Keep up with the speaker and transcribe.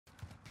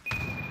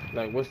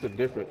Like, what's the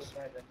difference?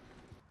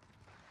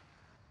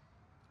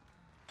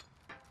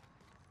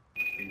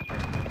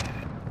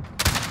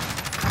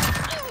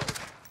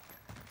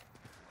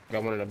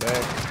 Got one in the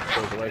back.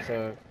 Towards the right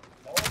side.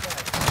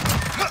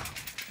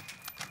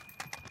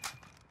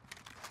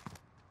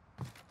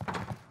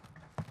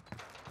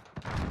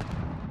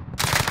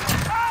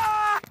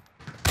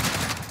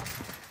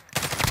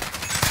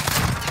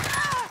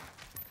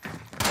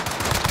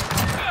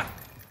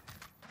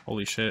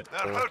 Holy shit.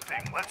 They're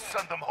hurting. Let's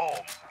send them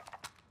home.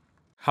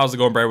 How's it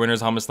going,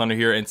 Breadwinners? HummusThunder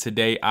here, and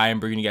today I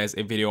am bringing you guys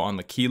a video on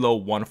the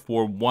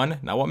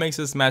KILO-141. Now, what makes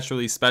this match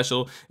really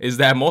special is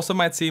that most of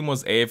my team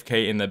was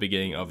AFK in the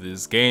beginning of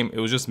this game. It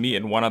was just me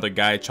and one other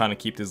guy trying to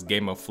keep this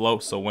game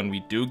afloat, so when we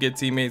do get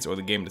teammates or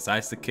the game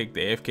decides to kick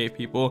the AFK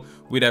people,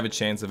 we'd have a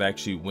chance of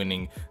actually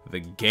winning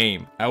the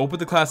game. I will put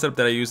the class setup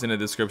that I used in the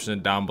description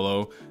down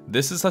below.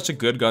 This is such a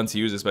good gun to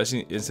use,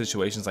 especially in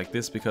situations like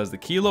this, because the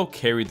Kilo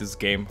carried this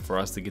game for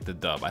us to get the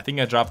dub. I think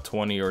I dropped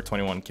 20 or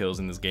 21 kills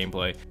in this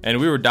gameplay, and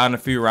we were down a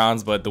few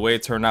rounds, but the way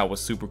it turned out was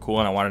super cool,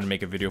 and I wanted to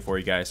make a video for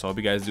you guys. So I hope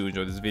you guys do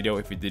enjoy this video.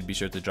 If you did, be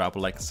sure to drop a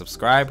like and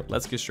subscribe.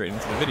 Let's get straight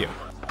into the video.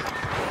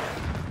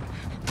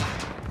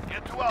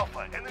 Get to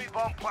Alpha. Enemy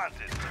bomb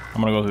planted.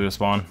 I'm gonna go through the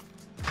spawn.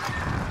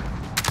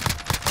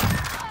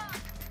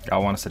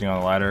 Got one sitting on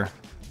the ladder.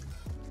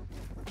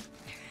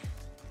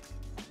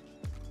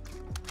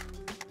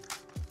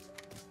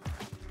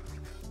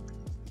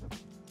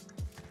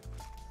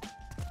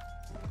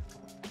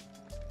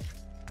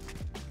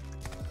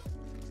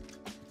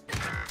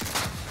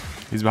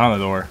 He's behind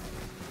the door.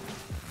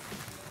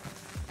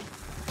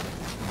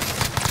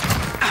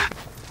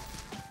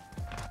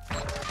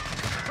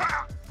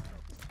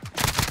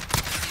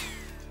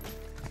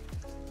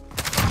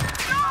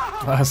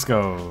 Let's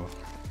go.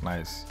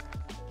 Nice.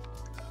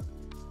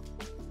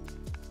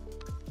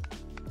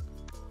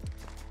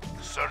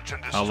 Search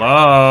and destroy.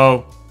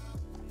 Hello.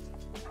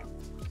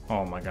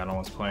 Oh my god, no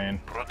one's playing.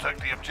 Protect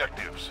the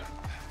objectives.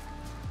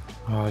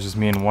 Oh, it's just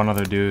me and one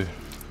other dude.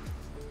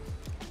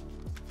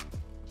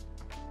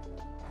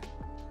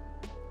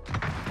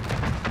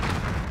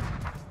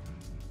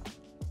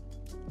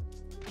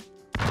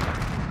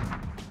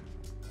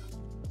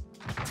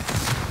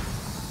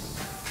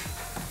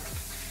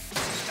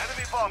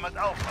 Enemy bomb at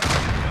Alpha.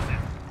 Use it.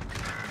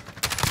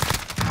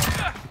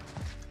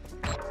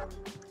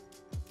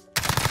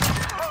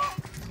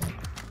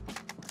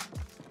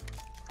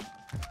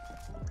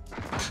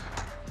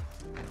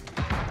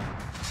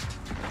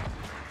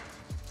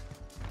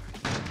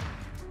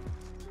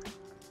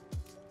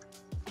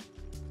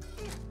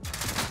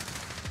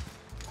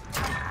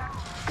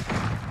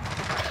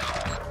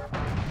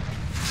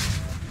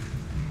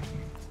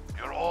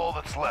 You're all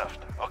that's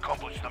left.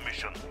 Accomplish the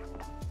mission.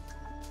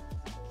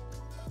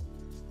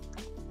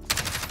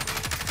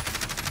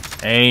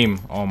 Aim.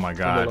 Oh my I'm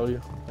god. below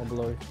you. I'm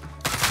below you.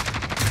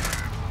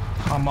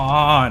 Come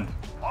on.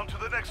 On to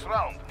the next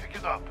round. Pick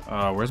it up.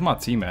 Where's my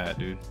team at,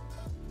 dude?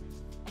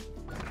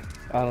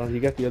 I don't know. You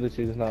got the other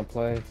two that's not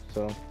playing,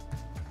 so.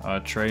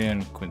 Trey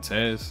and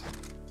Quintez.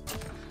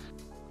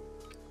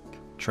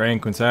 Trey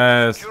and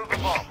Quintez. Secure the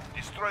bomb.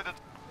 Destroy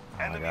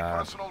the enemy God.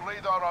 personal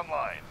radar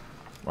online.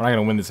 We're not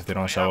gonna win this if they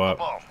don't show We have up.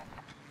 the bomb.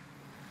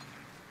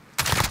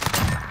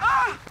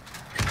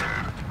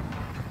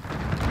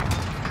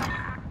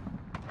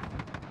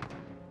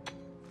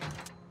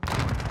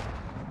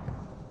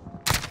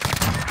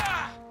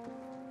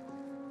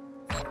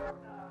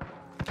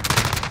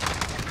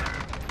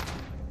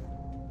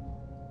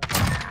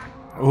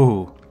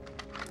 Ooh.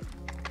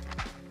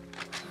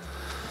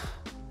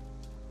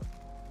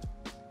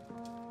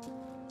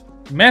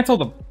 Mantle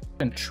the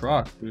f***ing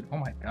truck, dude. Oh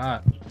my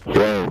god.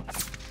 Bro.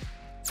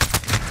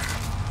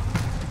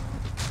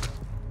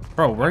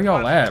 Bro, where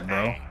y'all at,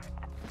 bro?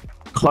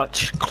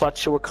 Clutch,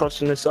 we're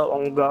clutching this up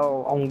on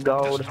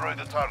gold. Destroy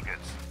the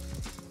targets.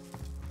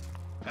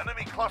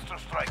 Enemy cluster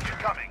strike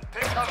incoming.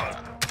 Take cover.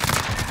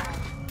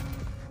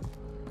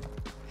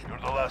 You're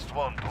the last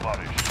one,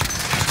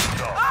 Tovarish. Good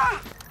job.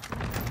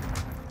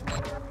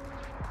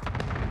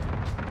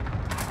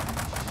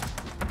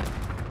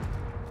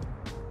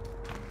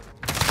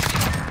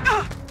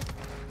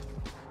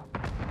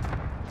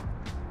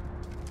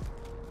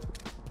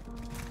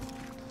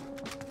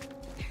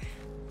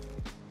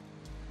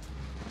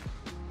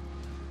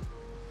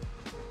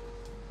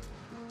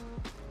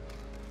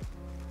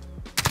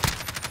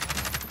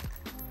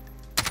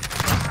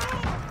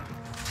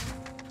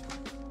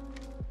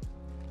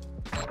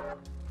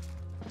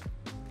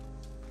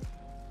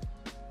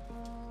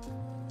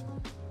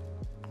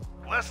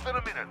 Less than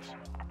a minute.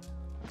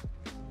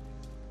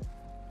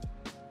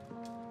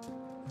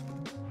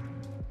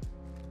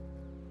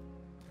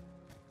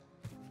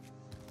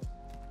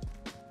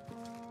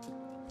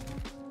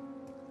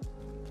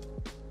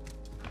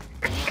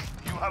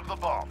 You have the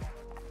bomb.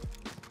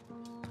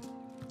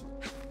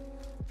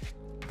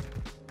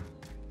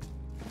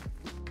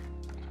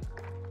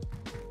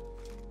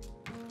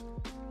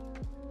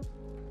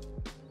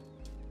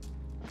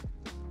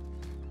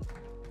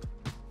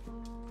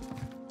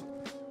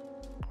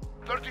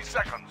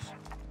 Seconds.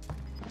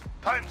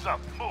 Time's up.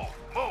 Move,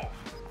 move.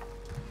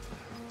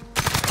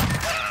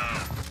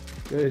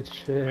 Good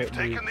shit. We've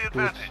taken the Good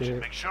advantage. shit.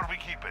 Make sure we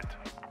keep it.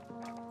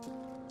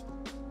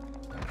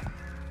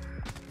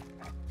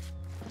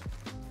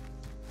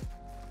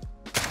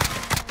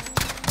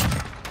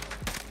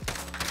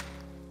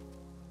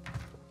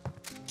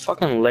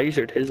 Fucking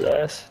lasered his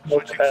ass.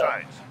 What the Switching hell?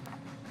 sides.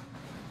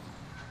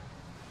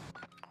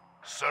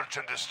 Search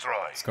and destroy.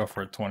 Let's go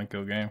for a 20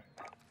 kill game.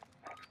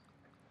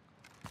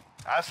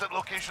 Asset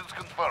locations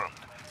confirmed.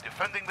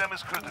 Defending them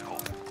is critical.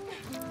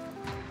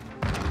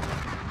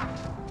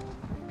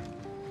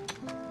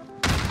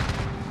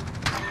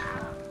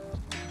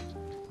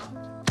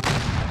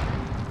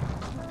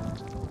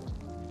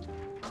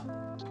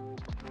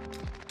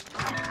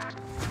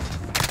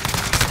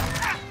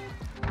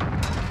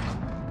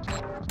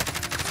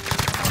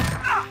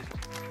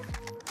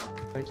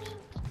 Thanks.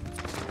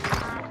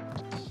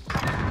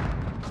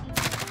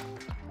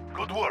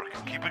 Good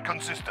work. Keep it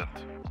consistent.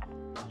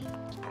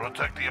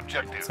 Protect the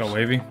objectives. Let's go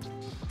wavy.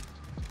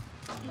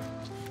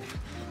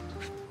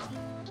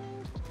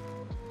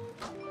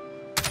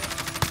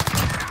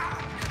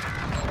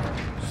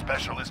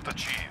 Specialist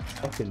achieved.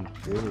 Fucking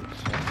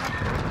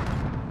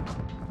bitch.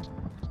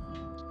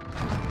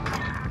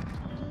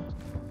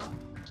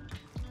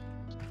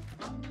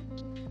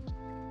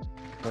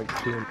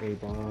 Like 2 and A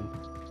bomb.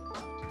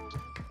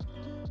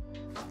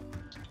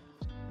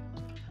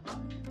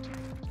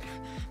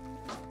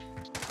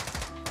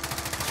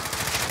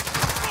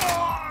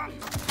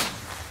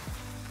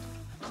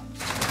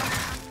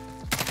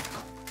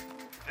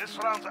 This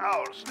round's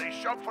ours. Stay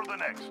sharp for the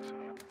next.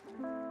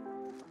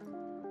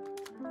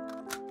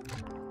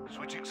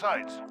 Switching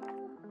sides.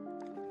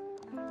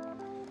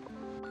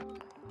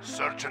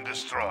 Search and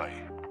destroy.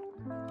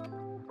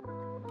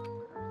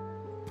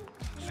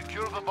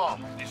 Secure the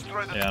bomb.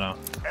 Destroy the Yeah, I know.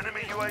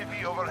 enemy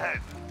UAV overhead.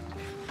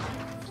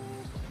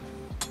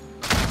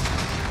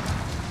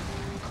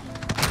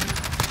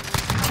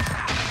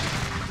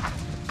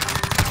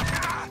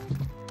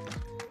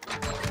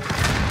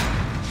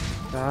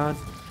 God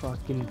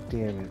fucking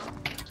damn it.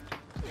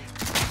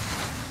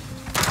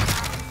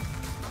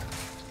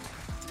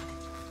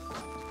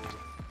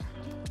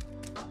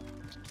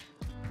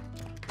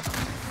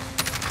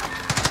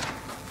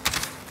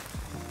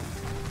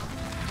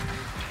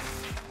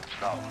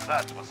 Now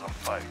that was a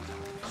fight.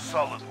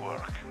 Solid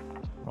work.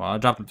 Well, I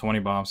dropped a 20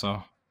 bomb,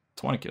 so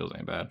 20 kills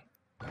ain't bad.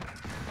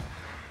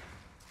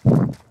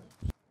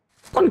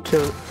 1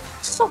 kill.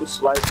 Some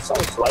slight.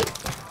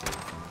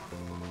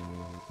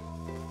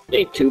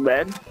 Ain't too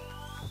bad.